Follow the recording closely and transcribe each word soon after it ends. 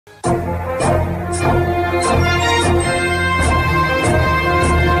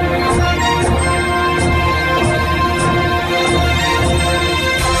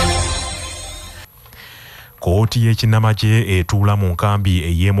Kooti y'Ekinnamagye etuula mu nkambi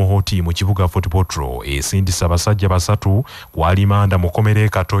ey'Emuhoti mu kibuga Fort Portal esindisa abasajja basatu ku alimanda mu kkomera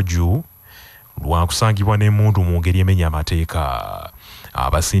Katoju lwa kusangibwa n'emmundu mu ngeri emenya amateeka.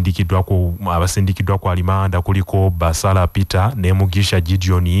 Abasindikiddwa ku alimanda kuliko Basala Peter ne Mugisha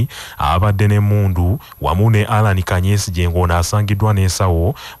Gideoni abadde n'emmundu wamu ne Alan Kanyesije ng'ono asangiddwa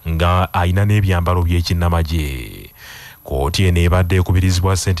n'ensawo nga ayina n'ebyambalo by'Ekinnamagye. Kooti eno ebadde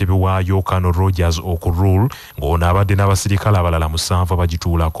ekubirizibwa ssentebe waayo Kano Rogers Okurul ng'ono abadde n'abasirikale abalala 7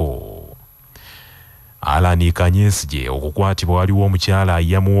 abagituulako. Alan Kanyesije okukwatibwa waliwo omukyala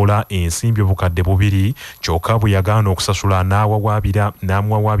yamuwola ensimbi obukadde 2 kyokka bwe yagaana okusasula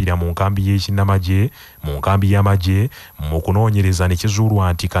n'amuwawaabira mu nkambi y'Ekinnamagye mu nkambi y'amagye mu kunoonyereza ne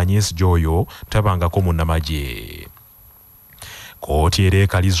kizuulwa nti Kanyesije oyo tabangako munnamagye. Kooti era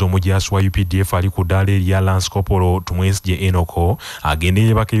ekaliza omujaasi wa UPDF ali ku ddaala erya Lance Corporal Tumwesigye Enoko agende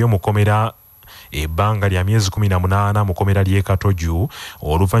yeebakeyo mu kkomera ebbanga lya myezi 18 mu kkomera ly'e Katoju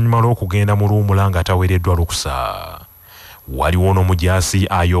oluvannyuma lw'okugenda mu luwummula nga taweereddwa lukusa. Waliwo n'omujaasi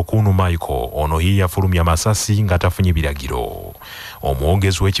Ayokunu Michael ono ye yafulumya amasasi nga tafunye biragiro.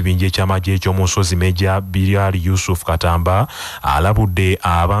 Omwogezi w'ekibinja eky'amagye eky'omu nsozi Meja Bilal Yusuf Katamba alabudde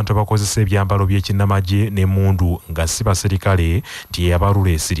abantu abakozesa ebyambalo by'Ekinnamagye n'emmundu nga si baserikale nti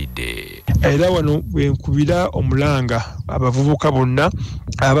yabalula esiridde. Era wano bwenkubira omulanga abavubuka bonna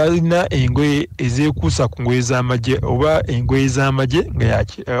abalina engoye ezeekuusa ku ngoye z'amagye oba engoye z'amagye nga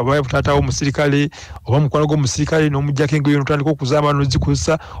oba taata w'omusirikale oba mukwano gw'omusirikale n'omuggyako engoye n'otandika okuzaama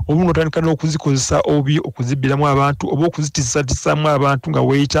n'ozikozesa oba n'otandika n'okuzikozesa obi okuzibbiramu abantu oba okuzitiisatiisaamu abantu nga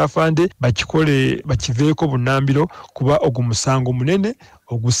weeyita afande bakikole bakiveeko bunnambiro kuba ogwo musango munene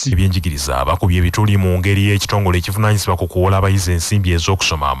ogusi. Ebyenjigiriza bakubye ebituli mu ngeri y'ekitongole ekivunaanyizibwa ku kuwola abayizi ensimbi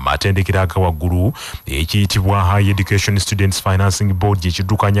ez'okusoma mu matendekero aga waggulu ekiyitibwa High Education Students Financing Board gye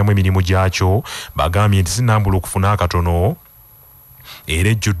kiddukanyamu emirimu gyakyo bagambye nti zinambula okufuna akatono era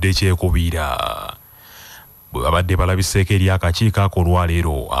ejjudde ekyekubiira. Bwe babadde balabiseeko eri akakiiko ako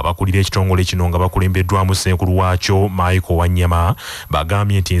olwaleero abakulira ekitongole kino nga bakulembeddwamu ssenkulu waakyo Michael Wanyama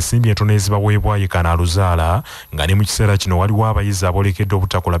bagambye nti ensimbi entono ezibaweebwayo kanaaluzaala nga ne mu kiseera kino waliwo abayizi abolekedde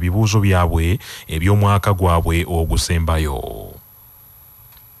obutakola bibuuzo byabwe eby'omwaka gwabwe ogusembayo.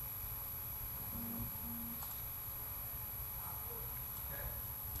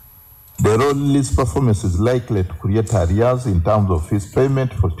 The roll list performance is likely to create arrears in terms of fees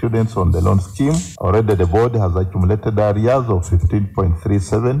payment for students on the loan scheme. Already the board has accumulated arrears of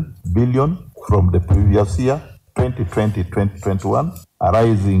 15.37 billion from the previous year, 2020-2021,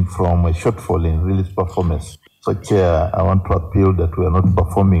 arising from a shortfall in release performance. So, Chair, I want to appeal that we are not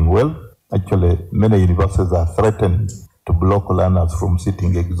performing well. Actually, many universities are threatened to block learners from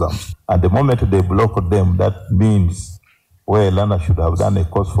sitting exams. And the moment they block them, that means where a learner should have done a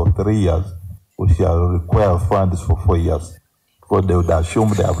course for 3 years, we shall require funds for 4 years. Because they would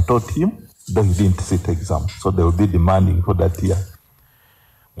assume they have taught him, though he didn't sit exam. So they will be demanding for that year.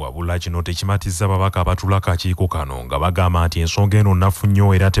 Wabula kino tekimatizza babaka abatulako akakiiko kano nga bagamba nti ensonga eno nnafu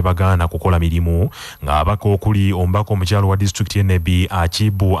nnyo era tebagaana kukola mirimu ng'abaka okuli omubaka omukyalo wa disitulikiti y'Enebbi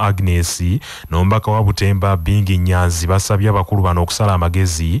Akibu Agnes n'omubaka wa Butemba Bingi Nyanzi basabye abakulu bano okusala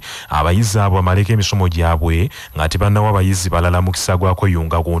amagezi abayizi abo bamaleko emisomo gyabwe nga tebannawa abayizi balala mukisa gwa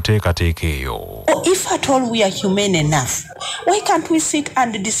kweyunga ku nteekateeka eyo. If at all we are humane enough, why can't we sit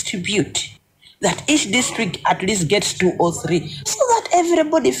and distribute? That each district at least gets 2 or 3 so that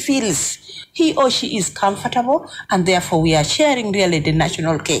everybody feels he or she is comfortable and therefore we are sharing really the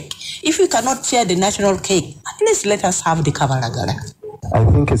national cake. If we cannot share the national cake, at least let us have the kabalagala. I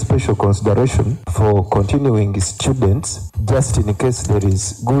think a special consideration for continuing students, just in case there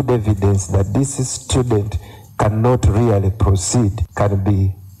is good evidence that this student cannot really proceed, can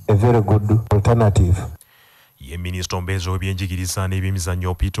be a very good alternative. Ye Minisita omubeezi w'ebyenjigiriza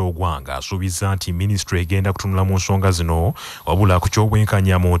n'ebyemizannyo Peter Ogwanga asuubiza nti minisitule egenda kutunula mu nsonga zino wabula ku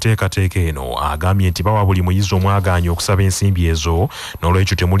ky'obwenkanya mu nteekateeka eno agambye nti bawa buli muyizi omwagaanya okusaba ensimbi ezo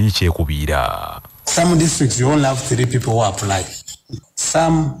n'olwekyo temuli kyekubiira. Some districts you only have 3 people who apply.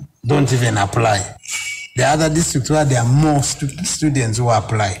 Some don't even apply. The other districts where there are more students who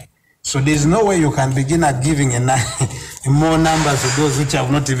apply. So there's no way you can begin at giving more numbers to those which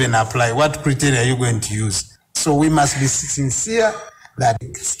have not even applied. What criteria are you going to use? So we must be sincere that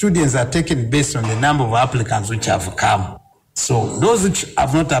students are taken based on the number of applicants which have come. So those which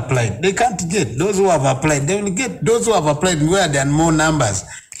have not applied, they can't get. Those who have applied, they will get. Those who have applied where there are more numbers.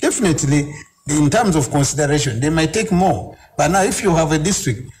 Definitely, in terms of consideration, they might take more. But now if you have a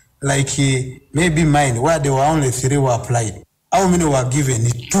district like maybe mine, where there were only 3 were applied. How many were given?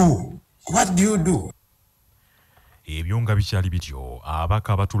 2. What do you do? Ebyonga bikyali bityo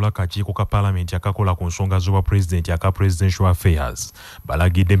abaka abatula akakiiko ka Parliament akakola ku nsonga z'obwa President aka Presidential Affairs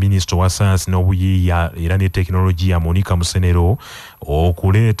balagidde Minister wa Science n'obuyiiya era ne Technology Monica Musenero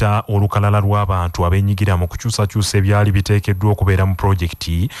okuleeta olukalala lw'abantu abenyigira mu kukyusakyusa ebyali biteekeddwa okubeera mu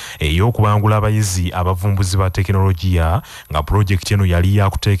projekiti ey'okubangula abayizi abavumbuzi ba tekinologiya nga projekiti eno yali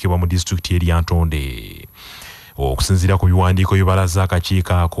yakuteekebwa mu disitulikiti erya Ntonde. Okusinziira ku biwandiiko by'obalaza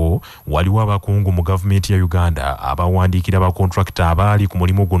akakiiko ako waliwo abakungu mu gavumenti ya Uganda abawandiikira abakontrakita abaali ku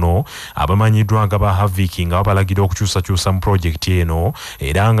mulimu guno abamanyiddwa nga ba Haviki nga babalagira okukyusakyusa mu projekiti eno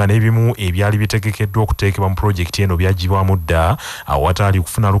era nga n'ebimu ebyali bitegekeddwa okuteekebwa mu projekiti eno byagibwamu dda awataali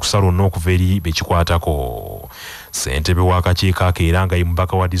kufuna lukusa lwonna okuva eri bekikwatako. Ssentebe w'akakiiko ako era nga ye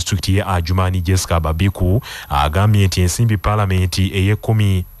mubaka wa disitulikiti ye Ajumani Jessica Babiku agambye nti ensimbi Paalamenti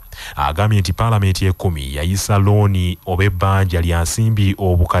Paalamenti y'ekkumi yayisa looni oba ebbanja lya nsimbi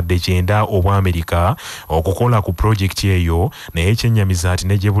obukadde 9 obwa Amerika okukola ku projekiti eyo naye ekyennyamiza ati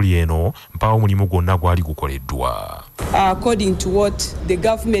ne gye buli eno mpawo omulimu gwonna gwali gukoleddwa. According to what the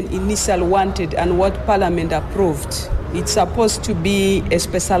government initially wanted and what Parliament approved, it's supposed to be a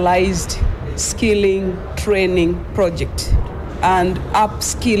specialized skilling training project and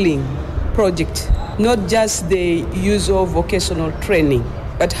upskilling project, not just the usual vocational training.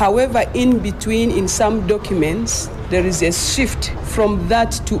 But however, in between, in some documents, there is a shift from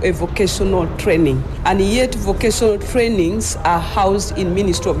that to a vocational training. And yet vocational trainings are housed in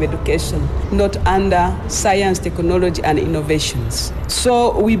Ministry of Education, not under Science, Technology and Innovations.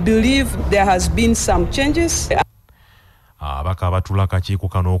 So we believe there has been some changes. Abaka abatula akakiiko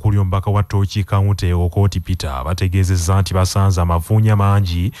kano okuli omubaka wa Tochi County Okooti Peter bategeezezza nti basanze amafuunya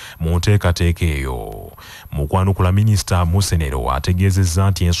mangi mu nteekateeka eyo. Mukwanukula Minisita Musenero ategeezezza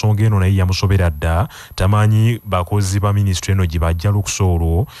nti ensonga eno naye yamusobera dda tamanyi bakozi ba minisitule eno gye bajja lukusa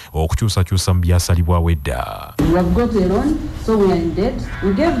olwo okukyusakyusa mu byasalibwawo edda. We have got a loan, so we are in debt.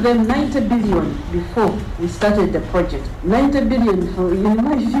 We gave them 90 billion before we started the project. 90 billion, for, in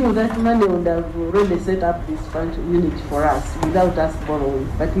my view, that money would have already set up this unit for us without us borrowing.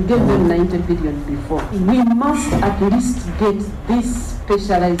 But we gave them 90 billion before. We must at least get this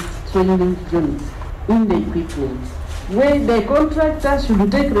specialized training unit in the equipment. Where the contractors should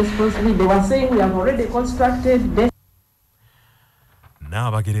take responsibility. They were saying we have already constructed.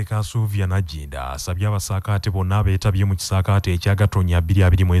 N'abagereka Sylvia Najinda asabye abasaakaate bonna abeetabye mu kisaakaate ekya Gatonnya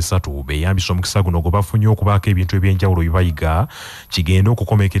 2023 beeyambisa omukisa guno gwe bafunye okubaako ebintu eby'enjawulo bibayiga kigenda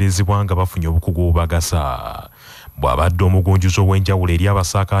okukomekerezebwa nga bafunye obukugu obubagasa. Bw'abadde omugunjuzi ow'enjawulo eri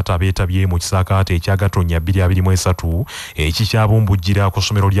abasaakaate abeetabye mu kisaakaate ekya Gatonnya 2023 ekikyabumbujjira ku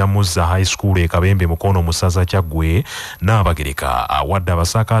ssomero lya Muzza High School e Kabembe Mukono mu ssaza Kyaggwe, N'abagereka awadde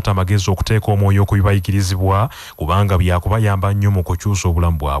abasaakaate amagezi okuteeka omwoyo ku bibayigirizibwa kubanga byakubayamba nnyo mu kukyusa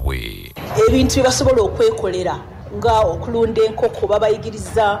obulamu bwabwe. Ebintu bye basobola okwekolera nga okulunda enkoko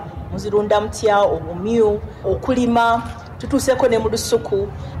babayigiriza muzirunda mutya, obumyu, okulima, tutuuseeko ne mu lusuku.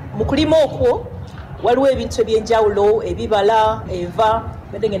 Mu kulima okwo waliwo ebintu eby'enjawulo, ebibala, enva,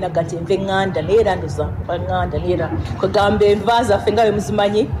 mbadde ngenda gati enva eŋŋanda naye era ndoza eŋŋanda naye era kwegamba enva zaffe nga bwe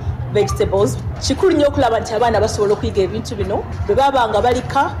muzimanyi, vegetables. Kikulu nnyo okulaba nti abaana basobola okuyiga ebintu bino bwe baba nga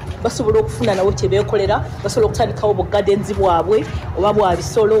balika basobola okufuna nawo kye beekolera, basobola okutandikawo bugadenzi bwabwe oba bwa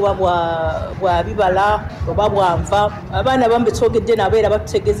bisolo oba bwa bibala oba bwa nva. Abaana abamu betwogedde nabo era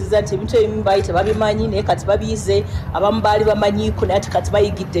batutegeezezza nti ebintu ebimu baali tebabimanyi naye kati babiyize, abamu baali bamanyiiko naye ati kati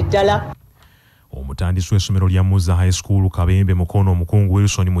bayigidde ddala. Omutandisi w'essomero lya Muzza High School Kabembe Mukono Omukungu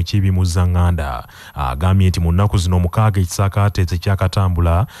Wilson Mukibi Muzza Nganda agambye nti mu nnaku zino 6 ekisaakaate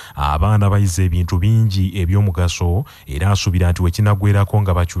tekyakatambula abaana bayize ebintu bingi eby'omugaso era asuubira nti wekinagwerako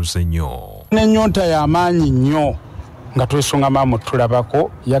nga bakyuse nnyo. N'ennyonta y'amaanyi nnyo nga twesonga maamu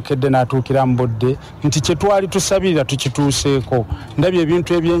tulabako yakedde n'atuukira mu budde nti kye twali tusabirira tukituuseeko. Ndabye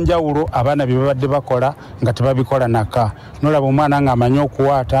ebintu eby'enjawulo abaana bye babadde bakola nga tebabikola naka. Nolaba omwana ng'amanyi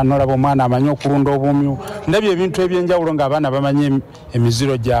okuwaata, nolaba omwana amanyi okulunda obumyu. Ndabye ebintu eby'enjawulo ng'abaana bamanyi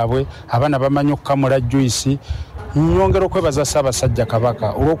emiziro gyabwe, abaana bamanyi okukamula juyisi. Nnyongera okwebaza Ssaabasajja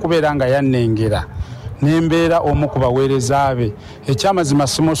Kabaka olw'okubeera nga yannengera n'embeera omu ku baweereza be. Ekyamazima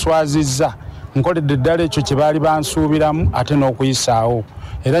simuswazizza. Nkoledde ddala ekyo kye baali bansuubiramu ate n'okuyisaawo.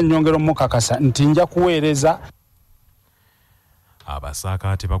 Era nnyongera omukakasa nti nja kuweereza.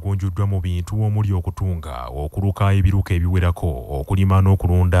 Abasaakaate bagunjuddwa mu bintu omuli okutunga, okuluka ebiruka ebiwerako, okulima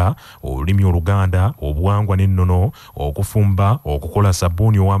n'okulunda, olulimi Oluganda, obuwangwa n'ennono, okufumba, okukola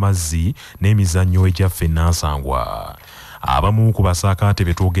sabbuuni ow'amazzi n'emizannyo egyaffe ennansangwa. Abamu ku basaakaate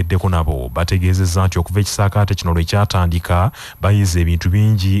betwogeddeko nabo bategeezezza nti okuva ekisaakaate kino lwe kyatandika bayize ebintu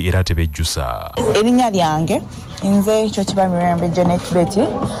bingi era tebejjusa. Erinnya lyange nze ekyo kiba Mirembe Janet Betty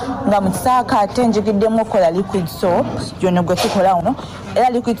nga mu kisaakaate njigiddemu okukola liquid soap gyonna gwe tukola uno era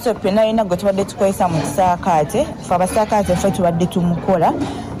liquid soap yonna yonna gwe tubadde tukozesa mu kisaakaate fe abasaakaate ffe tubadde tumukola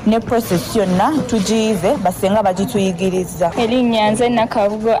ne process yonna tugiyize basenga bagituyigiriza. Erinnya nze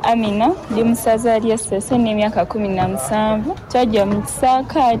Nakabugo Amina ndi mu ssaza ly'Essese n'emyaka 17 twajja mu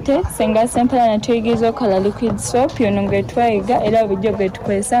kisaakaate senga sempala natuyigiriza okukola liquid soap yono gwe twayiga era bulijjo gwe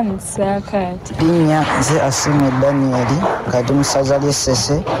tukozesa mu kisaakaate. Erinnya nze Asime Daniel nga mu ssaza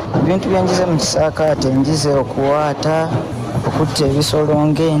ly'Essese ebintu byenjize mu kisaakaate njize okuwaata okutta ebisolo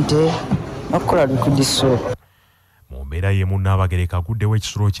ng'ente n'okukola liquid soap. Mbeera ye Munnabagereka aguddewo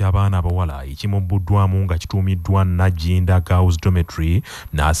ekisulo ky'abaana abawala ekimubbuddwamu nga kituumiddwa Najinda Girls Dormitory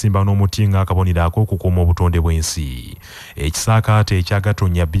n'asimba n'omuti ng'akabonero okukuuma obutonde bw'ensi. Ekisaakaate ekya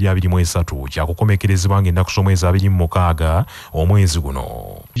Gatonnya 2023 kyakukomekerezebwa ng'ennaku z'omwezi 26 omwezi guno.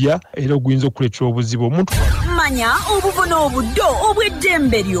 Era oguyinza okuleetera obuzibu omuntu. Manya obuvuna obuddo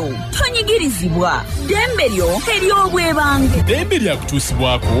obw'eddembe lyo. Tonyigirizibwa. Ddembe lyo ery'obwebange. Ddembe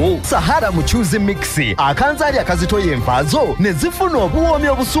lyakutuusibwako. Sahara Muchuzi Mixi akanzaali akazitoye envaazo ne zifuna obuwoomi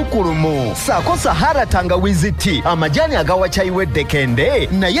obusukkulumu. Saako Sahara Tangawizi Tea amajani agawa chai weddekende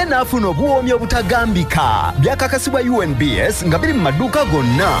naye n'afuna obuwoomi obutagambika. Byakakasibwa UNBS nga biri mu maduuka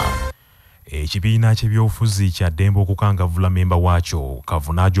gonna. Ekibiina ky'ebyobufuzi kya ddembe okukangavvula memba waakyo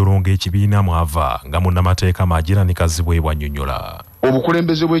Kavuna Jolonga ekibiina mwava nga munnamateeka Majira ne Kazibwe bwannyonnyola.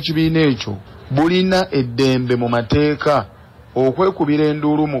 Obukulembeze bw'ekibiina ekyo bulina eddembe mu mateeka okwekubira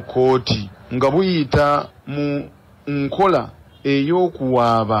enduulu mu kkooti nga buyita mu nkola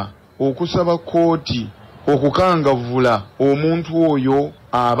ey'okuwaaba okusaba kkooti okukangavvula omuntu oyo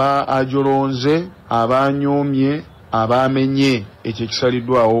aba ajolonze aba anyoomye aba amenye ekyo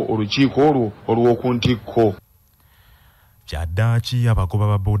ekisaliddwawo olukiiko olwo olw'okuntikko. Kyaddaaki abagoba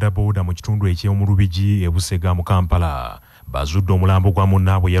ba boodabooda mu kitundu eky'omu Lubigi e Busega mu Kampala bazudde omulambo gwa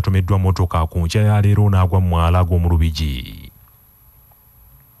munnaabwe yatomeddwa mmotoka ku nkya ya leero n'agwa mu mwala gw'omu Lubigi.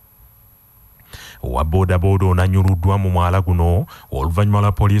 Wa boodabooda onanyuluddwa mu mwala guno oluvannyuma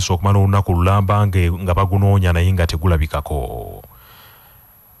lwa poliisi okumala olunaku lulamba nga bagunoonya naye nga tegulabikako.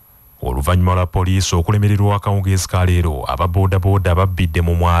 Oluvannyuma lwa poliisi okulemererwa akawungeezi ka leero aba boodabooda babbidde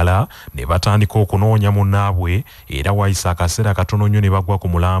mu mwala ne batandika okunoonya munnaabwe era wayisa akaseera katono nnyo ne bagwa ku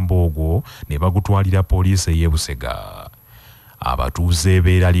mulambo ogwo ne bagutwalira poliisi ey'e Busega. Abatuuze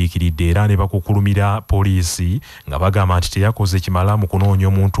beeraliikiridde era ne bakukulumira poliisi nga bagamba nti teyakoze kimala mu kunoonya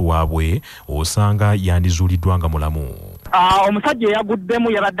omuntu waabwe osanga yandizuuliddwa nga mulamu. Omusajja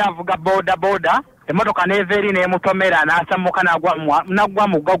eyaguddemu yabadde avuga boodabooda emotoka n'eva eri n'emutomera n'asammuka n'agwa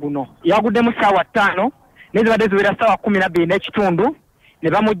mu gwa guno. Yaguddemu ssaawa 5 n'ezibadde ziwera ssaawa 12 n'ekitundu ne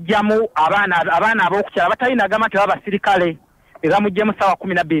bamuggyamu abaana ab'okukyala batalina agamba nti baba basirikale ne bamuggyamu ssaawa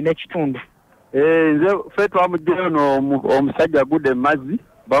 12 n'ekitundu. Nze ffe twamuggyeyo omusajja agudde mazzi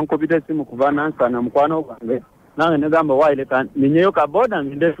bankubita essimu kuva nansana mukwano gwange nange negamba wayi leka ninyeyo ka boda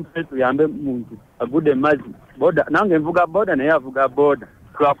ngende tuyambe muntu agudde mazzi boda nange nvuga boda naye avuga boda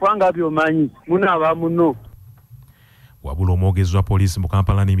twafanga byomanyi munaaba muno. Wabula omwogezi wa poliisi mu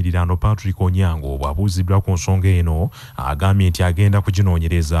Kampala n'emiriraano Patrick Onyango bw'abuuziddwa ku nsonga eno agambye nti agenda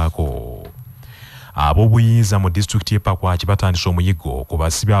kuginoonyerezaako. Ab'obuyinza mu disitulikiti y'Epakwach batandise omuyiggo ku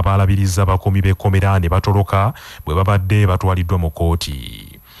basibe abalabiriza abakuumi b'ekkomera ne batoloka bwe babadde batwaliddwa mu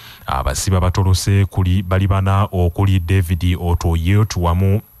kkooti. Abasibe abatolose bali bana okuli David Otoyot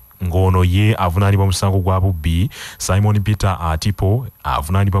wamu ng'ono ye avunaanibwa musango gwa bubbi, Simon Peter Atipo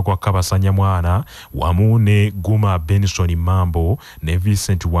avunaanibwa gwa Kabasanya Mwana wamu ne Guma Benson Mambo ne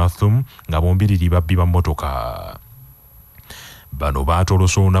Vincent Wathum nga bombiriri babbi ba mmotoka. Bano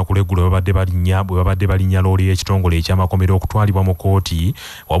baatolose olunaku lw'eggulo bwe babadde balinnya loole y'ekitongole eky'amakomera okutwalibwa mu kkooti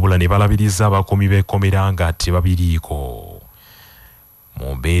wabula ne balabiriza abakuumi b'ekkomera nga tebabiriiko.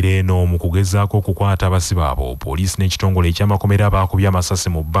 Mu mbeera eno mu kugezaako okukwata abasibe abo poliisi n'ekitongole eky'amakomera baakubye amasasi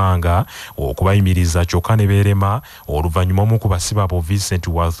mu bbanga okubayimiriza kyokka ne beerema oluvannyuma omu ku basibe abo Vincent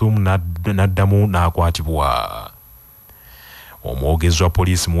Wathum n'addamu n'akwatibwa. Omwogezi wa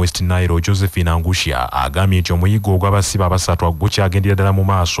poliisi mu West Nile Josephine Angusha agambye nti omuyiggo ogw'abasibe abasatu gukyagendera ddala mu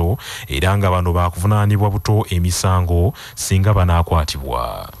maaso era nga bano baakuvunaanibwa buto emisango singa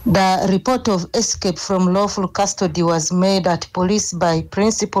banaakwatibwa. The report of escape from lawful custody was made at police by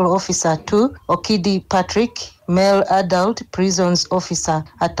Principal Officer 2 Okidi Patrick, male adult prisons officer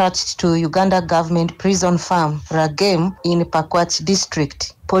attached to Uganda Government Prison Farm, Ragem in Pakwach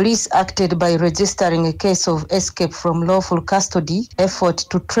District. Police acted by registering a case of escape from lawful custody. Effort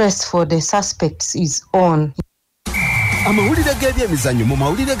to trace for the suspects is on. amawulire g'ebyemizannyo mu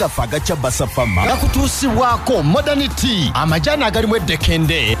mawulire gaffe agaca basafama gakutuusibwako modernity amajani agalimu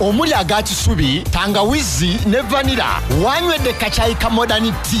eddekende omuli aga kisubi tangawizi ne vanira wanywedde kacayi ka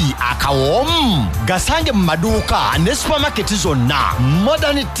modernity akawoomu gasange mu maduuka ne supamaketi zonna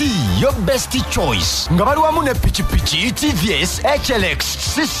modernity yo best choice nga bali wamu ne pikipiki tvs HLX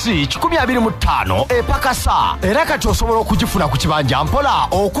cc 125 epakasa era kati osobola okugifuna ku kibanja mpola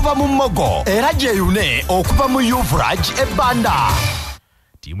okuva mu Mogo era gyeyune okuva mu Uvrage ebbanda.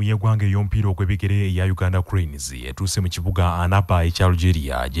 Tiimu y'eggwanga ey'omupiira ogw'ebigere eya Uganda Cranes etuuse mu kibuga Anapa ekya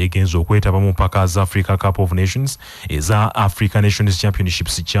Algeria gyegenza okwetaba mu mpaka za Africa Cup of Nations eza Africa Nations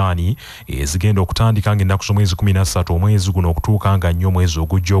Championships CHAN ezigenda okutandika ng'ennaku z'omwezi 13 omwezi guno okutuuka nga nnyo omwezi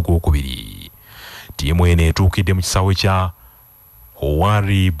ogujja ogwokubiri. Tiimu eno etuukidde mu kisaawe kya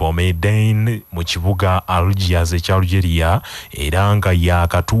Howari Boumediene mu kibuga Algiers ekya Algeria era nga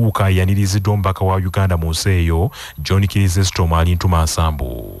yakatuuka yaniriziddwa omubaka wa Uganda mu nsi eyo John Kirizestom Alintuma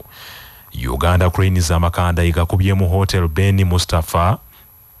Nsambu. Uganda Cranes amakanda egakubyemu Hotel Ben Mustafa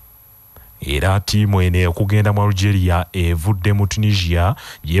era tiimu eno okugenda mu Algeria evudde mu Tunisia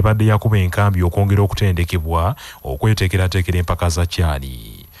gyebadde yakuba enkambi okwongera okutendekebwa okweteekerateekera empaka za CHAN.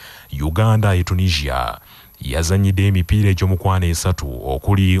 Uganda e Tunisia yazanyidde emipiira egy'omukwano esatu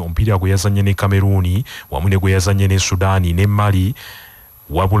okuli omupiira gwe yazanye ne Cameroon wamu ne gwe yazanye ne Sudan ne Mali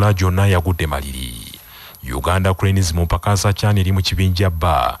wabula gyonna yagudde maliri. Uganda Cranes mu mpaka za CHAN eri mu kibinja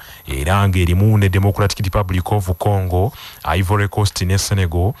bba era ng'erimu ne Democratic Republic of Congo, Ivory Coast ne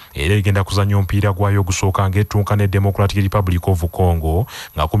Senegal era egenda kuzanya omupiira gwayo ogusooka ng'ettunka ne Democratic Republic of Congo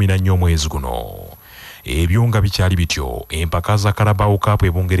nga 14 omwezi guno. Ebyo nga bikyali bityo empaka za Carabao Cup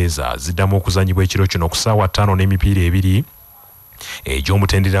ebungereza ziddamu okuzanyibwa ekiro kino ku ssaawa 5 n'emipiira ebiri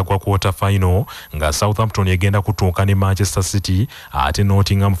egy'omutendera gwa quarter final nga Southampton egenda kutunka ne Manchester City ate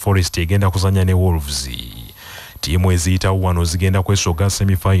Nottingham Forest egenda kuzanya ne Wolves. Tiimu eziyitawo wano zigenda kwesoga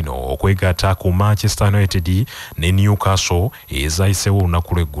semi-final okwegatta ku Manchester United ne Newcastle ezayisewo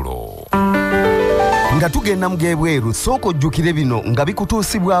olunaku lw'eggulo. nga tugenda mu gebweru sooka ojjukire bino nga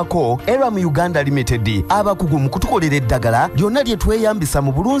bikutuusibwako era mu Uganda Limited abakugu mu kutukolera eddagala lyonna lye tweyambisa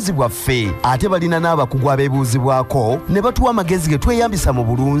mu bulunzi bwaffe ate balina n'abakugu abeebuuzibwako ne batuwa amagezi ge tweyambisa mu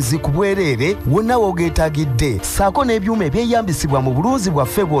bulunzi ku bwereere wonna woogeetaagidde saako n'ebyuma ebyeyambisibwa mu bulunzi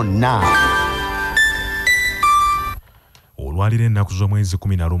bwaffe bwonna. Olwalira ennaku z'omwezi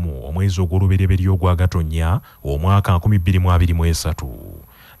 11 omwezi ogw'olubereberye ogwa Gatonnya omwaka 2023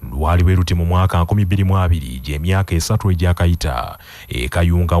 lwali bwe luti mu mwaka 2022 gy'emyaka 3 egyakayita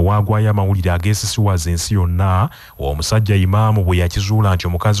ekayunga waagwayo amawulire ageesisiwaza ensi yonna omusajja Imaamu bwe yakizuula nti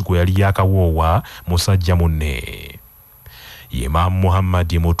omukazi gwe yali yakawoowa musajja munne. Imaamu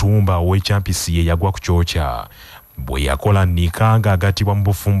Muhammad Mutumba ow'Ekyampisi ye yagwa ku kyokya bwe yakola nikanga agatibwa mu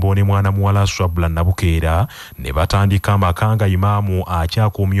bufumbo ne mwana muwala Swabula Nabukeera ne batandika amakanga Imaamu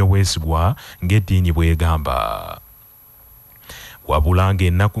akyakuumya obwesigwa ng'eddiini bw'egamba. Wabula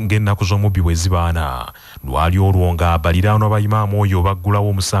ng'ennaku z'omubbi bwe zibaana lwali olwo nga baliraanwa ba Imaamu oyo baggulawo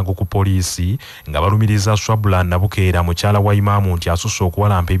omusango ku poliisi nga balumiriza Swabula Nabukeera mukyala wa Imaamu nti asusse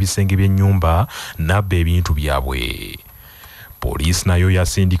okuwalampa ebisenge by'ennyumba n'abba ebintu byabwe. Poliisi nayo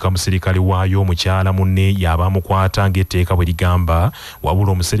yasindika omuserikale waayo omukyala munne yabamukwata ng'etteeka bwe ligamba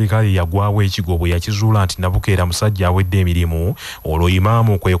wabula omuserikale yagwawo ekigo bwe yakizuula nti Nabukeera musajja awedde emirimu olwo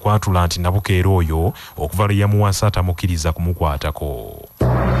Imaamu kwe kwatula nti Nabukeera oyo okuva lwe yamuwasa atamukkiriza kumukwatako.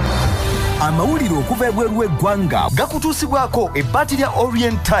 Amawulire okuva ebweru w'eggwanga gakutuusibwako ebbaati lya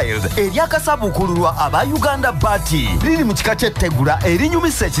Orient Tiled eryakasabuukululwa aba Uganda Baati liri mu kika ky'ettegula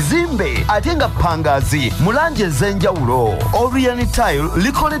erinyumisa ekizimbe ate nga ppangaazi mu langi ez'enjawulo. Orient Tile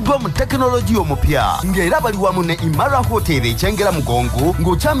likoleddwa mu tekinologiya omupya ng'era bali wamu ne Imara Hotel ekyengera mugongo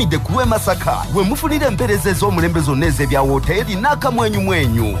ng'okyamidde ku lw'e Masaka we mufunira empeereza ez'omulembe zonna ez'ebya hoteeri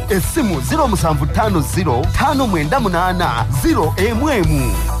n'akamwenyumwenyu. Essimu 0750 598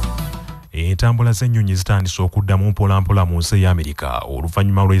 011. Entambula z'ennyonyi zitandise okuddamu mpolampola mu nsi y'Amerika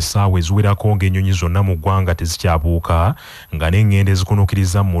oluvannyuma lw'essaawa eziwerako ng'ennyonyi zonna mu ggwanga tezikyabuuka nga n'eŋŋende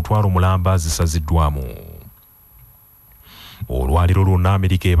ezikunuukiriza mu mutwalo mulamba zisaziddwamu. Olwaliro lwonna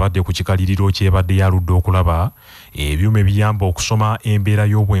Amerika ebadde ku kikaliriro ky'ebadde yaludde okulaba ebyuma ebiyamba okusoma embeera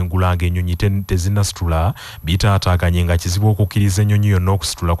y'obwengula ng'ennyonyi tezinnasitula bitaataaganye nga kizibu okukkiriza ennyonyi yonna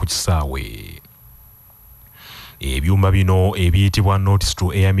okusitula ku kisaawe. Ebyuma bino ebiyitibwa Notice to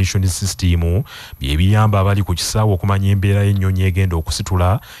Air Mission System bye biyamba abali ku kisaawe okumanya embeera y'ennyonyi egenda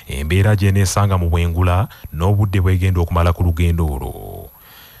okusitula, embeera gy'eneesanga mu bwengula n'obudde bw'egenda okumala ku lugendo olwo.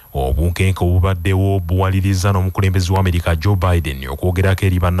 Obunkenke obubaddewo buwaliriza n'omukulembeze wa Amerika Joe Biden okwogerako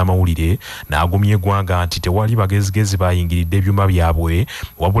eri bannamawulire n'agumya eggwanga nti tewali bagezigezi bayingiridde ebyuma byabwe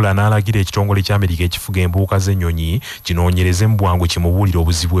wabula n'alagira ekitongole kya Amerika ekifuga embuuka z'ennyonyi kinoonyereze mu bwangu kimubuulire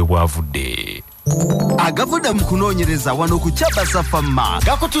obuzibu bwe bwavudde. Agavudde mu kunoonyereza wano ku Kyabasa Pharma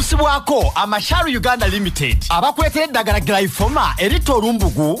gakutusibwako Amasharu Uganda Limited abakuletera eddagala Glyphoma erita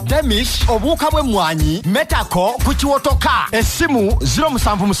olumbugu Demish obuuka bw'emmwanyi Metako ku kiwotoka essimu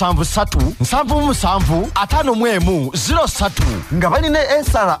 0777 nga balina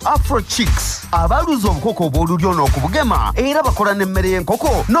Esara Afro Chicks abaluza obukoko obw'olulyo n'okubugema era bakola n'emmere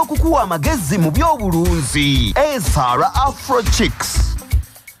y'enkoko n'okukuwa amagezi mu by'obulunzi. Esara Afro Chicks.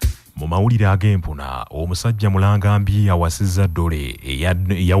 Mu mawulire ag'empuna omusajja mulangambi awasizza ddole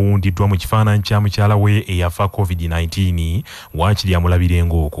eyawundiddwa mu kifaananyi kya mukyala we eyafa COVID-19 waakiri amulabira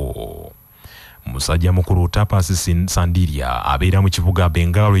engooko. Musajja mukulu Tapas Sandiria abeera mu kibuga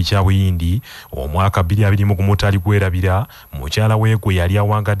Bengalo ekya Buyindi omwaka 2021 gwerabira mukyala we gwe yali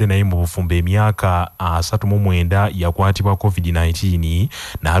awangadde naye mu bufumbo emyaka 39 yakwatibwa COVID-19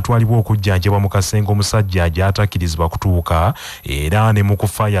 n'atwalibwa okujjanjabwa mu kasengo omusajja gy'atakkirizibwa kutuuka era ne mu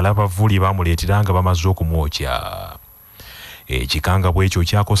kufa yalaba vuli bamuleetera nga bamaze okumwokya. Ekikanga bwekyo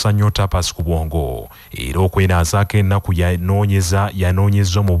kyakosa nnyo Tapas ku bwongo era okwenaazaako ennaku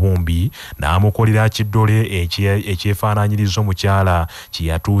yanoonyeza omubumbi n'amukolera kiddole ekyefaanaanyiriza omukyala kye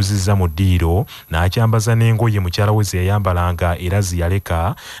yatuuzizza mu ddiiro n'akyambaza n'engoye mukyala we ze yayambalanga era ze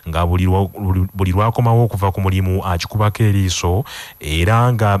yaleka nga buli lwakomawo okuva ku mulimu akikubako eriiso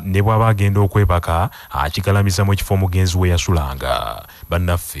era nga ne bw'aba agenda okwebaka akigalamiza mu kifo omugenzi we yasulanga.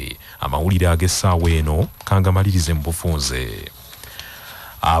 Bannaffe amawulire ag'essaawa eno kangamalirize mu bufunze.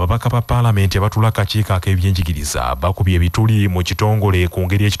 Ababaka ba Paalamenti abatula akakiiko ak'ebyenjigiriza bakubye ebituli mu kitongole ku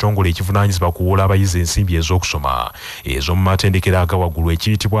ngeri ekitongole ekivunaanyizibwa kuwola abayizi ensimbi ez'okusoma ez'omu matendekero agawaggulu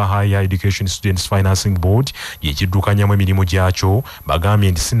ekiyitibwa Higher Education Students Financing Board gyekiddukanyamu emirimu gyakyo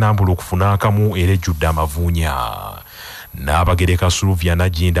bagambye nti sinambula okufuna akamu era ejjudde amavuunya. Naabagereka Suluvia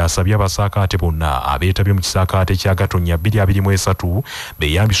Najinda asabye abasaakaate bonna abeetabye mu kisaakaate kya Gatonnya 2023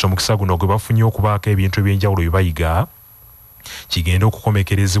 beeyambisa omukisa guno gwe bafunye okubaako ebintu eby'enjawulo bye bayiga kigenda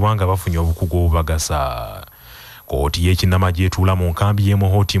okukomekerezebwa nga bafunye obukugu obubagasa. Kooti y'ekinnamagye etuula mu nkambi y'e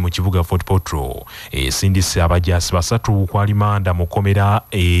Mohoti mu kibuga Fort Portal esindise abajaasi 3 ku alimanda mu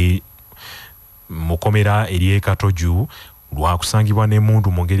kkomera ery'e Katoju lwakusangibwa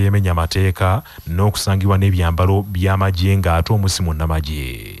n'emmundu mu ngeri emenya amateeka n'okusangibwa n'ebyambalo by'amagye ng'ate omusi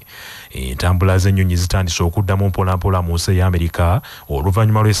munnamagye. Entambula z'ennyonyi zitandise okuddamu mpolampola mu nsi y'Amerika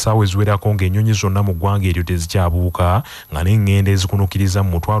oluvannyuma lw'essaawa eziwerako ng'ennyonyi zonna mu ggwanga eryo tezikyabuuka nga n'eŋŋenda ezikunukiriza mu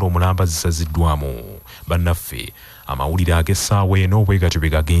mutwalo omulamba zisaziddwamu. Bannaffe amawulire ag'essaawa eno bwe gatyo bwe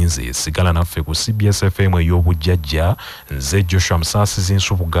gagenze. Sigala naffe ku CBS FM ey'obujjajja. Nze Joshua Musaasizi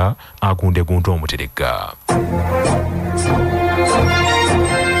Nsubuga agundegunde omuteregga.